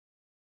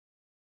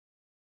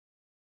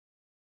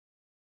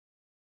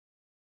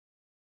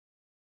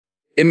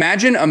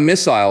Imagine a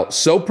missile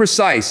so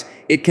precise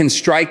it can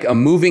strike a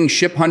moving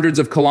ship hundreds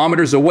of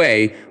kilometers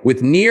away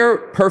with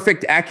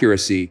near-perfect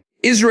accuracy.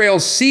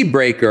 Israel's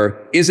Seabreaker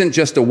isn't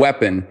just a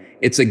weapon,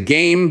 it's a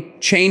game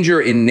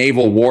changer in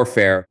naval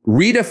warfare,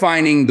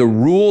 redefining the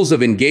rules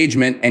of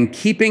engagement and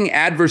keeping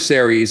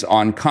adversaries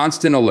on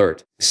constant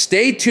alert.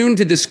 Stay tuned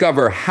to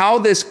discover how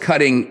this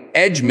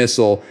cutting-edge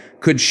missile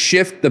could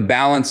shift the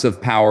balance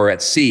of power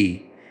at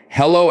sea.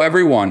 Hello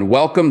everyone,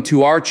 welcome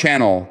to our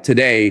channel.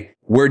 Today,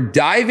 we're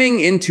diving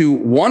into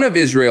one of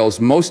Israel's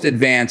most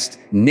advanced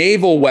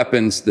naval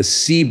weapons, the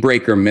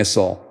Seabreaker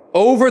missile.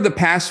 Over the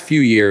past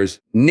few years,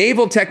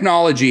 naval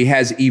technology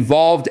has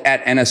evolved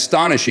at an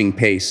astonishing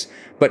pace,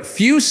 but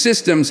few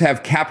systems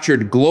have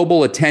captured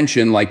global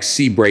attention like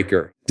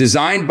Seabreaker.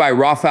 Designed by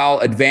Rafael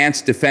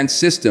Advanced Defense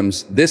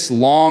Systems, this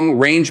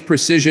long-range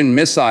precision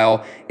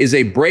missile is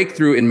a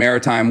breakthrough in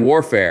maritime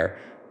warfare.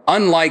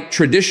 Unlike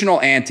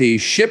traditional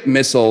anti-ship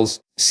missiles,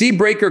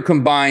 Seabreaker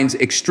combines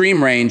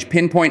extreme range,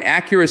 pinpoint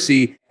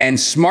accuracy, and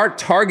smart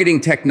targeting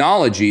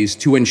technologies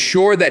to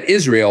ensure that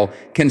Israel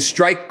can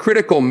strike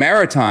critical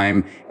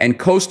maritime and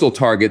coastal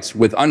targets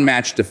with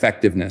unmatched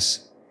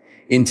effectiveness.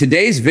 In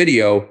today's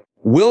video,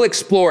 we'll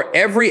explore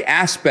every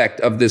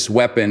aspect of this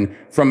weapon,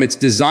 from its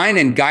design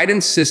and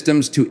guidance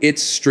systems to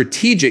its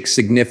strategic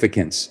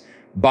significance.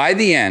 By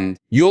the end,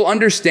 you'll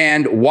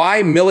understand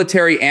why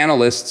military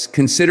analysts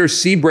consider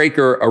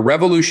Seabreaker a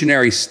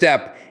revolutionary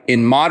step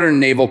in modern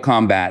naval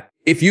combat.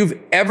 If you've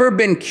ever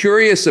been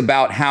curious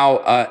about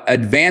how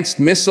advanced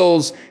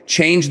missiles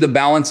change the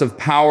balance of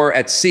power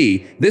at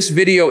sea, this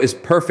video is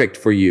perfect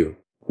for you.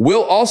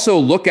 We'll also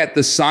look at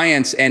the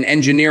science and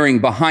engineering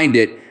behind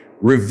it,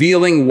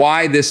 revealing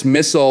why this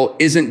missile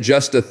isn't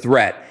just a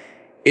threat.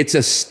 It's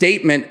a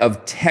statement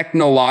of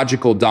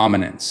technological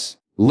dominance.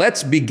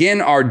 Let's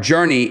begin our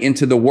journey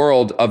into the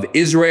world of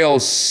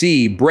Israel's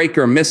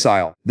Seabreaker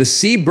missile. The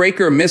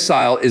Seabreaker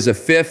missile is a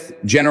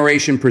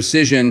fifth-generation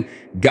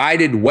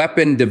precision-guided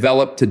weapon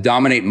developed to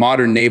dominate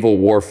modern naval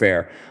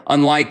warfare.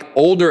 Unlike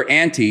older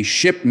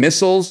anti-ship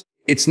missiles,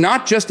 it's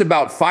not just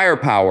about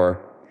firepower.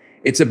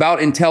 It's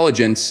about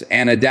intelligence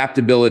and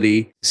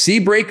adaptability.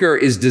 Seabreaker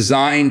is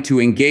designed to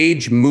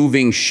engage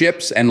moving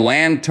ships and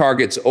land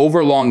targets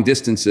over long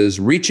distances,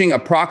 reaching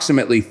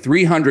approximately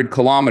 300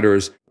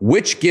 kilometers,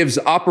 which gives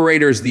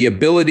operators the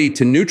ability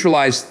to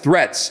neutralize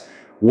threats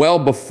well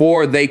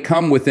before they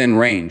come within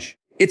range.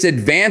 Its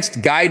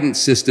advanced guidance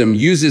system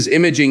uses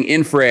imaging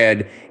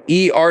infrared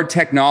ER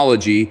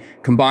technology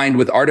combined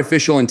with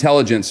artificial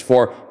intelligence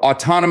for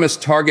autonomous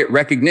target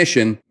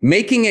recognition,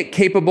 making it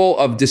capable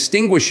of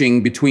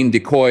distinguishing between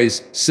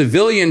decoys,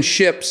 civilian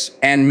ships,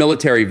 and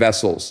military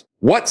vessels.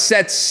 What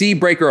sets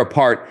Seabreaker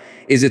apart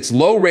is its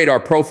low radar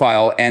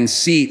profile and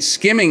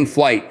sea-skimming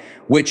flight,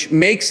 which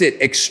makes it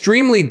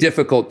extremely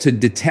difficult to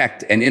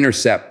detect and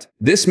intercept.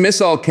 This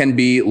missile can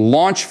be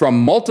launched from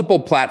multiple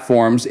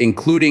platforms,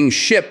 including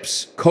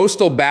ships,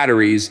 coastal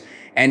batteries,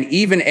 and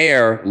even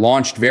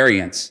air-launched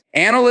variants.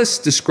 Analysts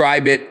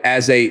describe it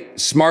as a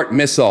smart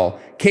missile,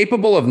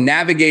 capable of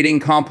navigating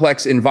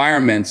complex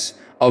environments,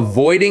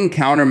 avoiding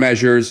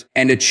countermeasures,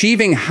 and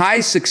achieving high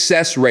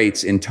success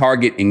rates in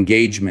target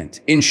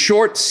engagement. In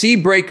short,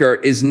 Seabreaker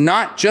is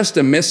not just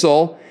a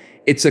missile,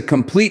 it's a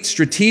complete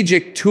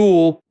strategic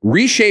tool,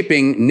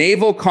 reshaping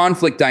naval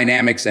conflict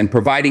dynamics and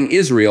providing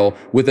Israel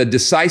with a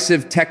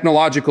decisive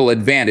technological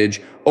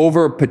advantage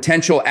over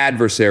potential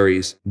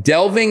adversaries.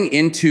 Delving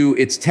into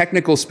its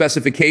technical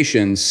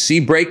specifications,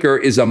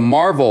 Seabreaker is a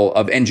marvel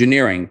of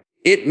engineering.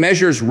 It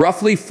measures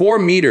roughly 4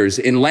 meters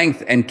in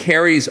length and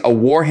carries a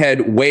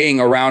warhead weighing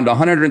around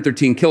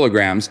 113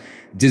 kilograms,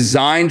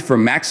 designed for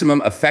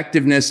maximum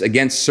effectiveness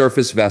against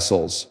surface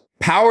vessels.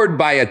 Powered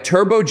by a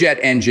turbojet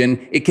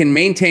engine, it can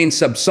maintain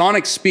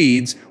subsonic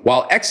speeds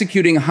while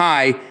executing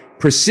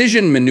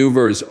high-precision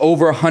maneuvers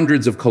over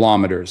hundreds of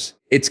kilometers.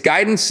 Its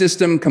guidance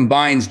system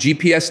combines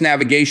GPS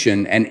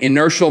navigation, an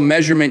inertial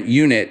measurement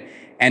unit,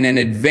 and an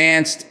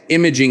advanced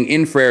imaging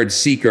infrared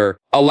seeker,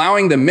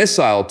 allowing the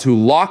missile to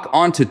lock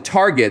onto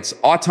targets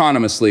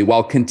autonomously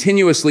while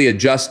continuously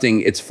adjusting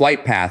its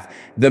flight path.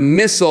 The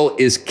missile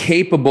is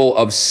capable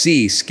of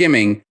sea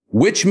skimming,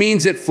 which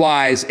means it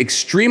flies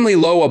extremely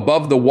low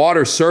above the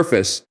water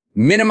surface,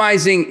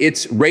 minimizing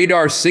its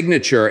radar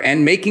signature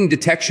and making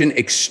detection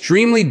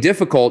extremely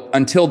difficult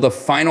until the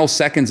final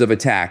seconds of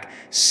attack.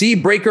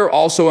 Seabreaker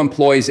also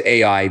employs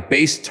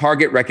AI-based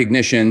target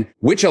recognition,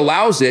 which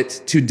allows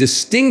it to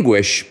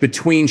distinguish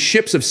between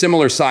ships of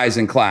similar size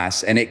and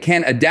class, and it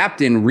can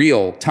adapt in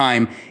real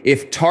time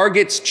if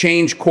targets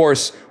change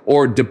course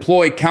or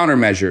deploy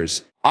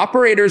countermeasures.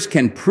 Operators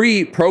can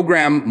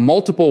pre-program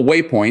multiple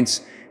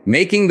waypoints,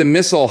 making the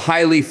missile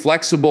highly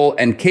flexible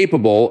and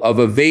capable of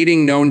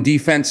evading known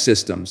defense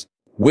systems.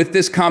 With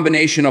this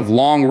combination of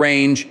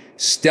long-range,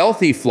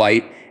 stealthy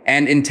flight,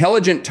 and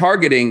intelligent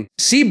targeting,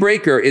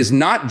 Seabreaker is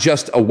not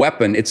just a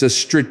weapon, it's a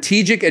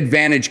strategic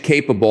advantage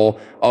capable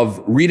of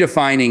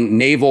redefining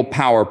naval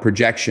power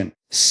projection.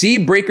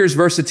 Seabreaker's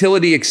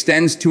versatility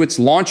extends to its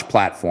launch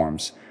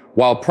platforms.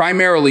 While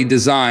primarily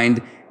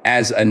designed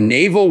As a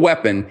naval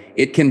weapon,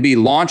 it can be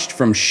launched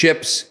from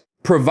ships,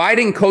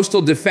 providing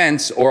coastal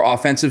defense or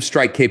offensive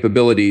strike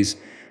capabilities.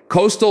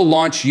 Coastal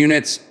launch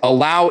units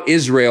allow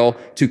Israel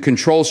to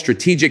control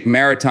strategic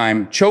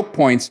maritime choke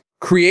points,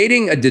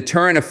 creating a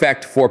deterrent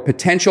effect for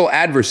potential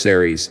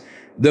adversaries.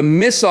 The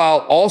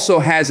missile also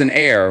has an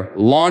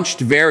air-launched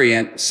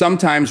variant,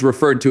 sometimes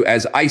referred to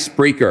as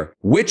icebreaker,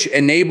 which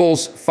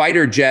enables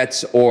fighter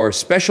jets or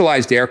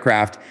specialized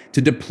aircraft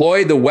to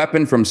deploy the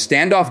weapon from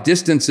standoff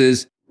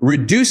distances,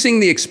 reducing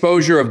the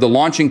exposure of the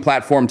launching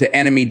platform to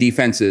enemy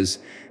defenses.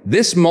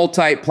 This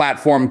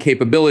multi-platform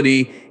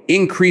capability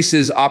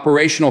increases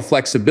operational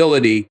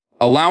flexibility,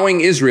 allowing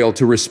Israel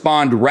to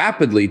respond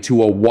rapidly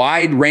to a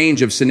wide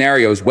range of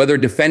scenarios, whether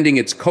defending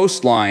its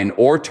coastline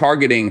or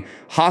targeting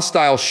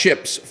hostile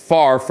ships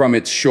far from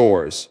its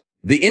shores.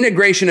 The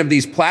integration of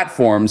these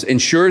platforms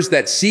ensures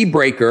that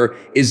Seabreaker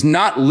is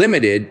not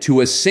limited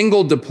to a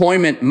single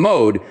deployment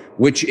mode,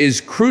 which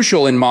is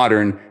crucial in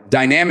modern,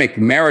 dynamic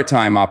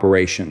maritime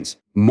operations.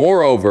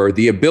 Moreover,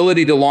 the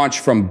ability to launch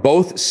from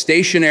both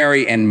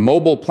stationary and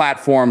mobile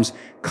platforms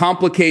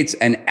complicates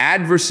an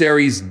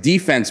adversary's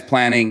defense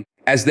planning,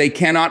 as they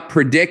cannot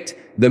predict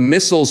the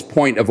missile's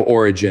point of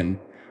origin.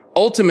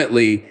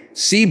 Ultimately,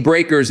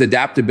 Seabreaker's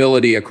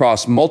adaptability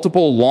across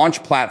multiple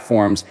launch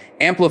platforms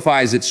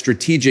amplifies its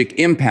strategic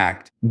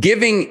impact,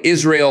 giving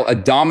Israel a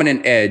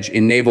dominant edge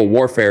in naval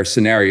warfare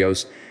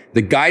scenarios.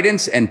 The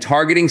guidance and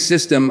targeting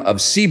system of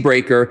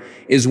Seabreaker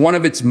is one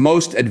of its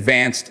most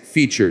advanced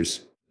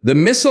features. The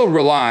missile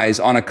relies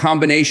on a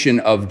combination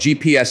of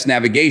GPS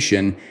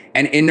navigation,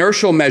 an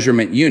inertial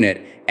measurement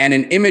unit, and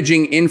an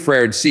imaging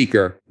infrared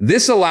seeker.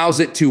 This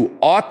allows it to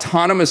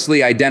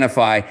autonomously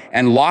identify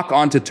and lock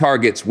onto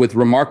targets with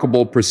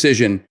remarkable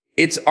precision.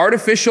 Its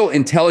artificial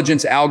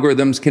intelligence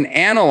algorithms can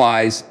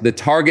analyze the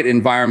target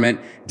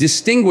environment,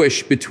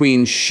 distinguish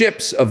between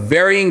ships of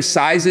varying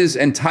sizes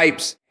and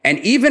types, and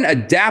even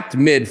adapt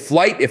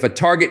mid-flight if a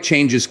target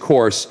changes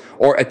course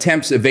or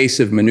attempts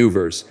evasive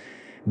maneuvers.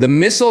 The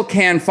missile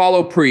can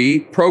follow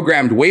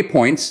pre-programmed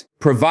waypoints,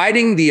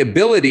 providing the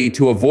ability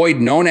to avoid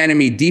known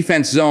enemy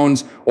defense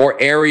zones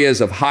or areas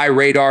of high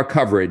radar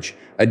coverage.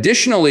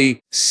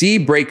 Additionally,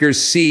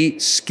 Seabreaker's sea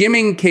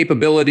skimming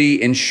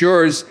capability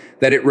ensures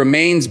that it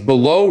remains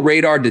below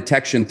radar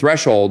detection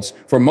thresholds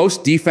for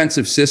most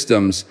defensive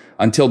systems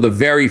until the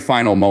very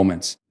final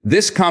moments.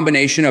 This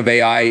combination of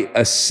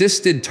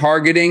AI-assisted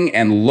targeting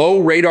and low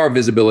radar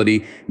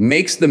visibility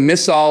makes the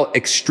missile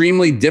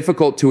extremely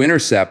difficult to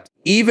intercept,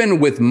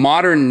 even with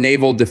modern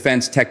naval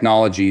defense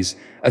technologies.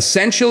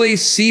 Essentially,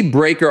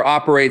 Seabreaker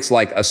operates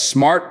like a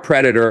smart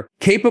predator,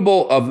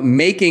 capable of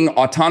making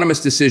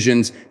autonomous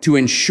decisions to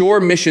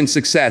ensure mission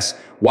success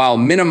while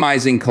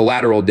minimizing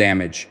collateral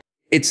damage.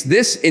 It's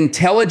this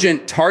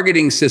intelligent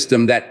targeting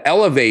system that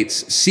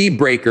elevates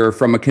Seabreaker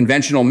from a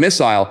conventional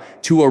missile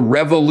to a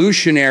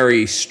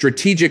revolutionary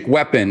strategic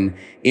weapon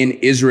in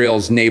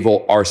Israel's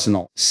naval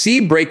arsenal.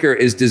 Seabreaker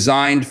is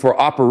designed for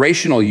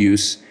operational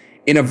use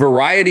in a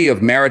variety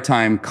of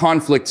maritime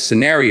conflict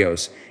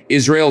scenarios.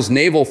 Israel's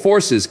naval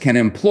forces can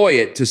employ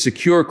it to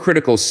secure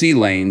critical sea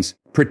lanes,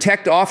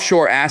 protect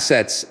offshore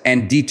assets,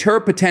 and deter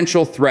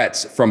potential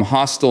threats from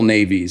hostile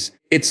navies.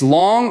 Its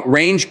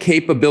long-range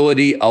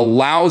capability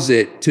allows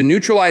it to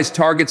neutralize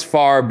targets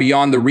far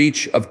beyond the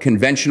reach of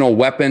conventional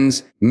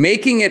weapons,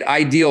 making it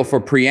ideal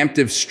for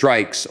preemptive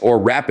strikes or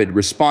rapid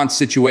response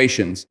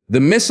situations.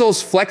 The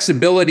missile's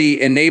flexibility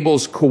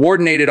enables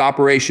coordinated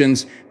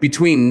operations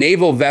between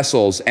naval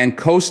vessels and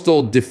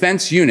coastal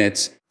defense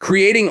units,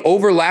 creating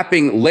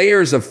overlapping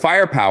layers of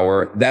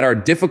firepower that are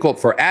difficult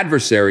for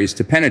adversaries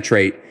to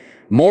penetrate.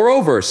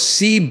 Moreover,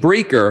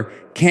 Seabreaker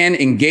can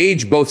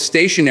engage both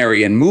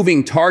stationary and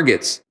moving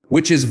targets,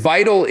 which is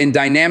vital in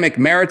dynamic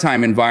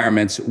maritime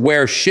environments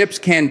where ships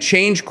can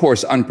change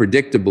course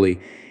unpredictably.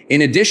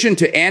 In addition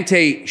to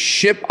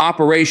anti-ship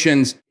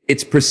operations,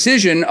 its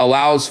precision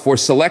allows for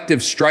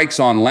selective strikes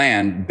on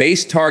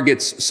land-based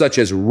targets such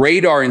as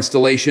radar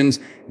installations,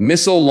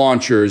 missile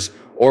launchers,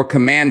 or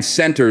command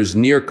centers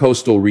near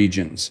coastal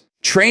regions.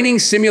 Training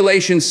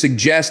simulations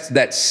suggest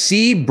that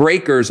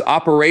Seabreaker's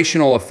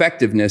operational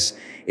effectiveness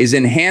is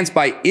enhanced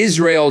by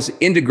Israel's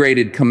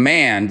integrated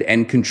command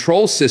and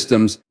control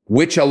systems,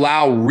 which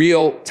allow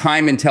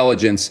real-time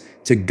intelligence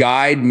to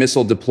guide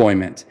missile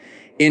deployment.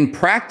 In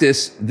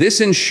practice,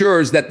 this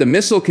ensures that the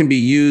missile can be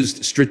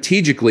used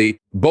strategically,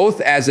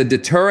 both as a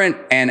deterrent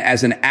and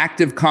as an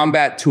active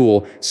combat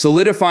tool,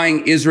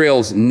 solidifying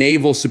Israel's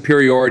naval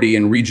superiority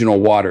in regional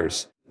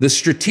waters. The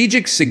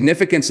strategic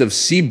significance of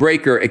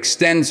Seabreaker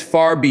extends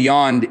far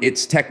beyond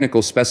its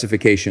technical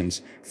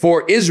specifications.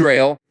 For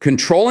Israel,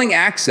 controlling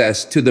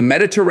access to the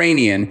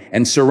Mediterranean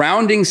and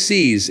surrounding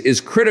seas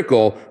is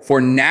critical for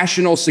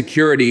national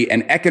security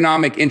and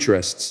economic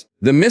interests.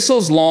 The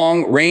missile's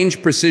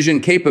long-range precision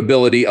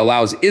capability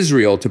allows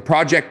Israel to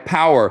project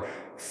power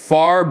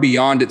far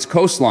beyond its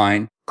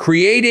coastline,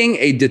 creating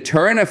a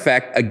deterrent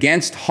effect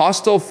against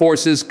hostile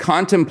forces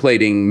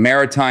contemplating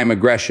maritime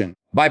aggression.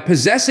 By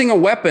possessing a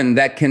weapon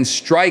that can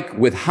strike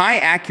with high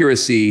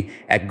accuracy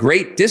at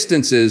great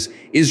distances,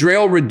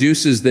 Israel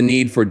reduces the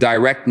need for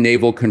direct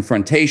naval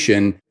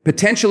confrontation,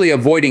 potentially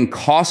avoiding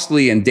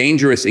costly and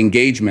dangerous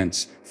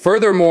engagements.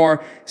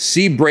 Furthermore,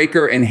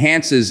 Seabreaker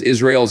enhances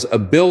Israel's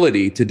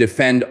ability to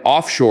defend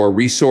offshore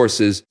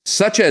resources,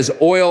 such as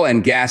oil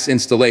and gas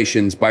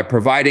installations, by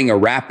providing a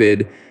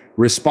rapid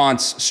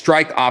response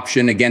strike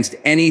option against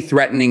any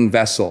threatening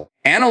vessel.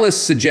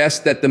 Analysts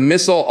suggest that the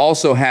missile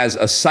also has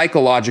a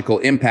psychological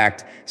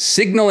impact,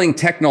 signaling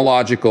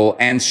technological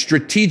and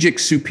strategic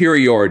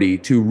superiority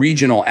to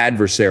regional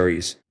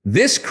adversaries.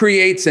 This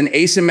creates an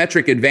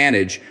asymmetric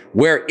advantage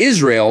where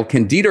Israel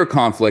can deter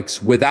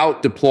conflicts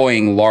without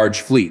deploying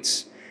large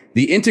fleets.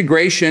 The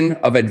integration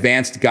of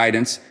advanced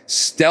guidance,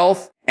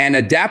 stealth, and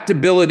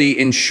adaptability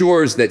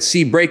ensures that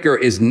Seabreaker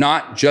is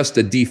not just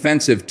a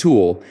defensive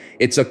tool,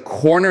 it's a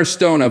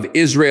cornerstone of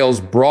Israel's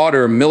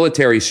broader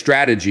military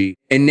strategy,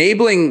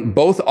 enabling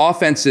both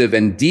offensive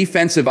and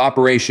defensive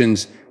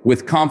operations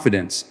with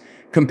confidence.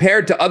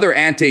 Compared to other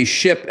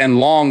anti-ship and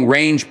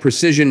long-range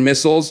precision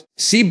missiles,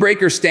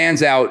 Seabreaker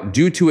stands out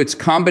due to its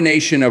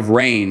combination of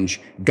range,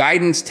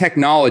 guidance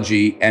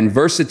technology, and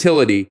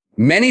versatility.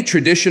 Many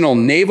traditional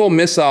naval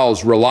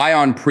missiles rely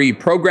on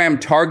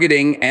pre-programmed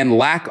targeting and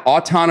lack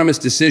autonomous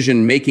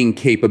decision-making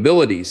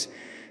capabilities.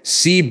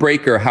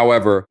 Seabreaker,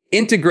 however,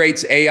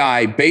 integrates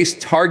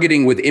AI-based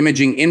targeting with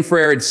imaging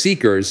infrared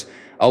seekers,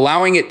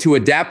 allowing it to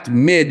adapt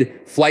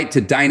mid-flight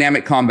to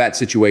dynamic combat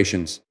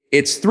situations.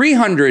 Its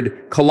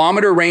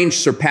 300-kilometer range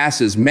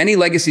surpasses many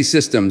legacy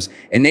systems,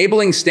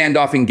 enabling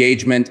standoff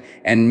engagement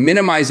and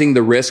minimizing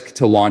the risk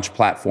to launch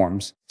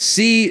platforms.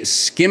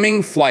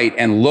 Skimming flight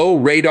and low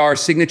radar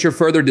signature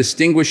further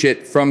distinguish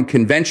it from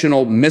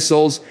conventional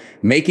missiles,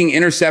 making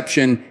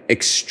interception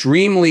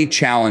extremely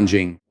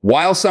challenging.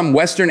 While some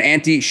Western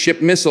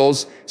anti-ship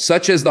missiles,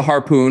 such as the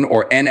Harpoon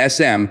or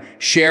NSM,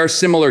 share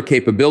similar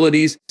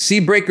capabilities,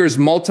 Seabreaker's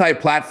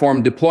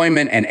multi-platform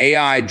deployment and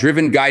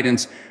AI-driven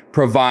guidance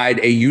provide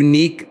a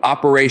unique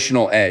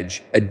operational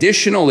edge.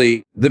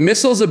 Additionally, the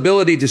missile's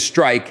ability to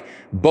strike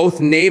both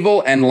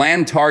naval and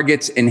land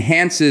targets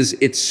enhances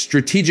its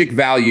strategic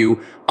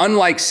value,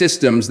 unlike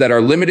systems that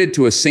are limited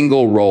to a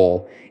single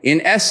role.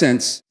 In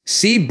essence,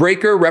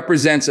 Seabreaker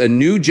represents a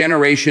new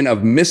generation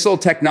of missile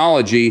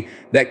technology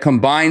that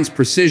combines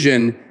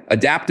precision,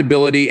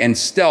 adaptability, and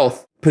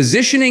stealth,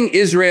 positioning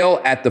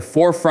Israel at the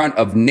forefront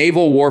of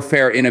naval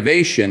warfare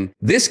innovation.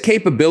 This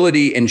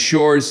capability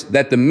ensures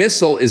that the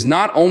missile is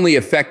not only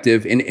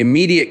effective in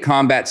immediate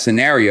combat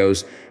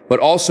scenarios, but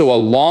also a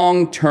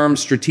long-term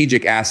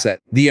strategic asset.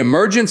 The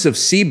emergence of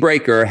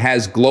Seabreaker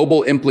has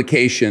global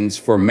implications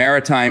for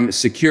maritime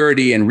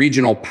security and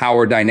regional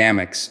power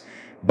dynamics.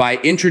 By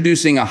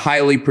introducing a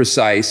highly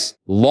precise,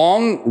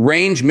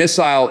 long-range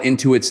missile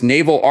into its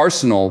naval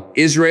arsenal,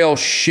 Israel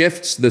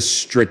shifts the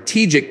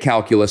strategic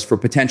calculus for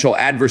potential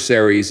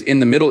adversaries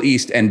in the Middle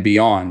East and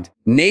beyond.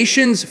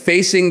 Nations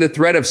facing the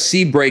threat of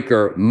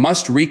Seabreaker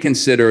must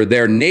reconsider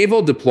their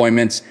naval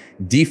deployments,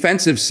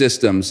 defensive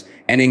systems,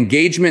 and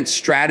engagement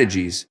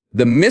strategies.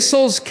 The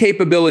missile's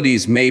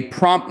capabilities may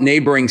prompt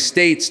neighboring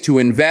states to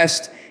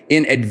invest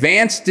in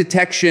advanced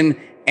detection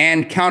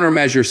and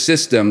countermeasure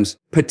systems,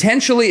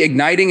 potentially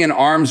igniting an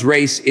arms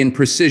race in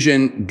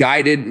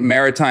precision-guided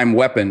maritime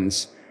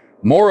weapons.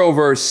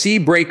 Moreover,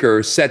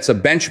 Seabreaker sets a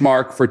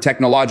benchmark for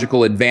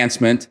technological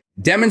advancement,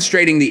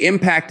 demonstrating the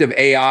impact of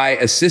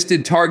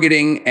AI-assisted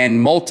targeting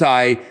and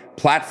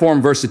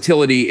multi-platform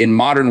versatility in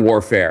modern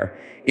warfare.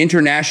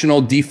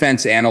 International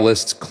defense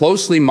analysts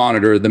closely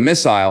monitor the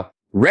missile,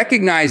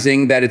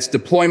 recognizing that its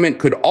deployment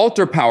could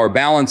alter power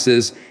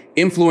balances,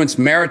 influence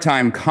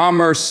maritime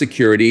commerce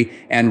security,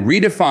 and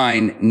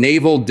redefine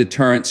naval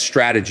deterrent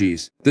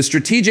strategies. The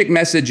strategic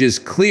message is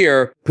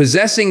clear.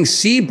 Possessing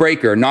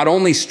Seabreaker not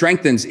only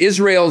strengthens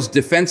Israel's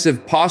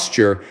defensive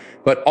posture,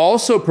 but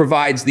also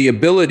provides the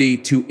ability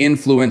to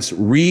influence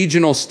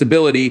regional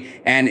stability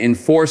and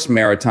enforce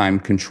maritime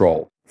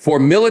control. For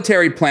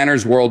military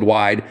planners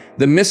worldwide,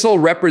 the missile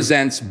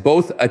represents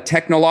both a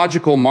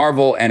technological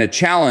marvel and a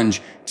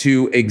challenge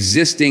to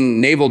existing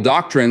naval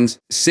doctrines,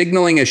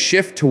 signaling a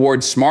shift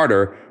towards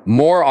smarter,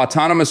 more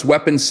autonomous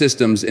weapon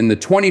systems in the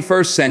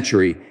 21st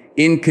century.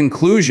 In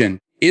conclusion,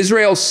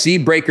 Israel's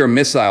Seabreaker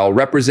missile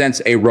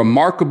represents a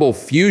remarkable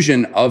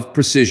fusion of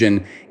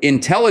precision,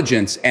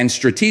 intelligence, and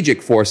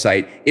strategic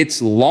foresight.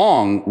 Its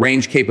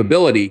long-range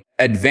capability,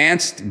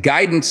 advanced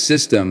guidance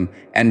system,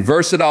 and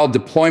versatile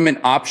deployment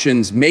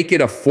options make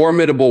it a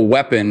formidable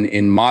weapon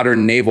in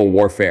modern naval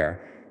warfare.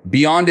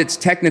 Beyond its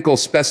technical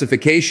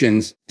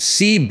specifications,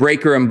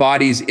 Seabreaker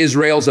embodies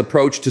Israel's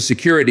approach to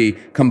security,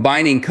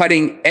 combining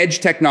cutting-edge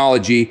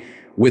technology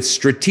with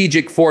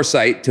strategic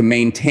foresight to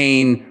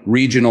maintain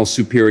regional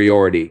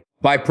superiority.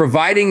 By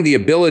providing the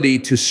ability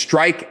to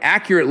strike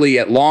accurately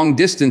at long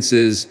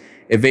distances,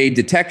 evade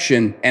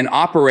detection, and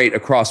operate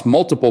across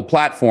multiple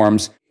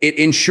platforms, it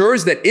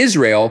ensures that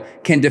Israel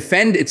can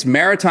defend its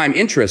maritime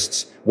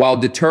interests while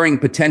deterring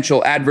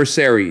potential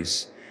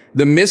adversaries.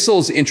 The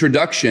missile's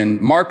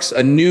introduction marks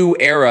a new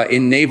era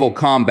in naval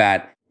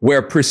combat,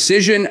 where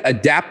precision,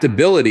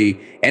 adaptability,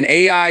 and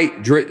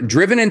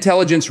AI-driven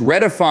intelligence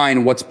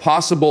redefine what's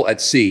possible at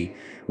sea.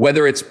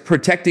 Whether it's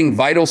protecting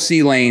vital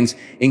sea lanes,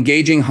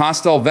 engaging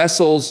hostile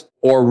vessels,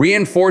 or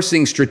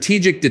reinforcing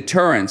strategic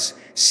deterrence,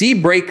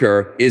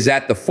 Seabreaker is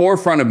at the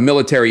forefront of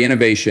military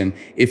innovation.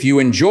 If you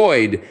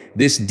enjoyed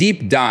this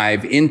deep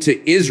dive into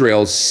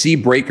Israel's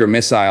Seabreaker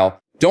missile,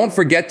 don't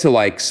forget to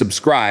like,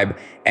 subscribe,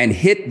 and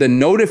hit the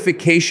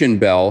notification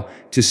bell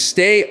to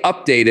stay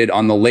updated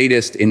on the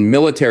latest in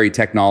military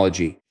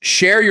technology.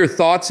 Share your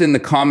thoughts in the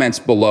comments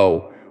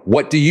below.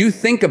 What do you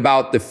think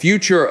about the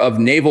future of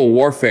naval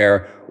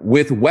warfare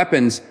with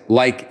weapons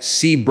like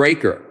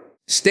Seabreaker?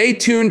 Stay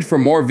tuned for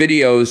more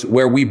videos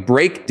where we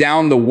break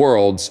down the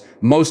world's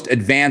most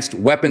advanced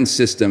weapon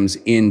systems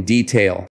in detail.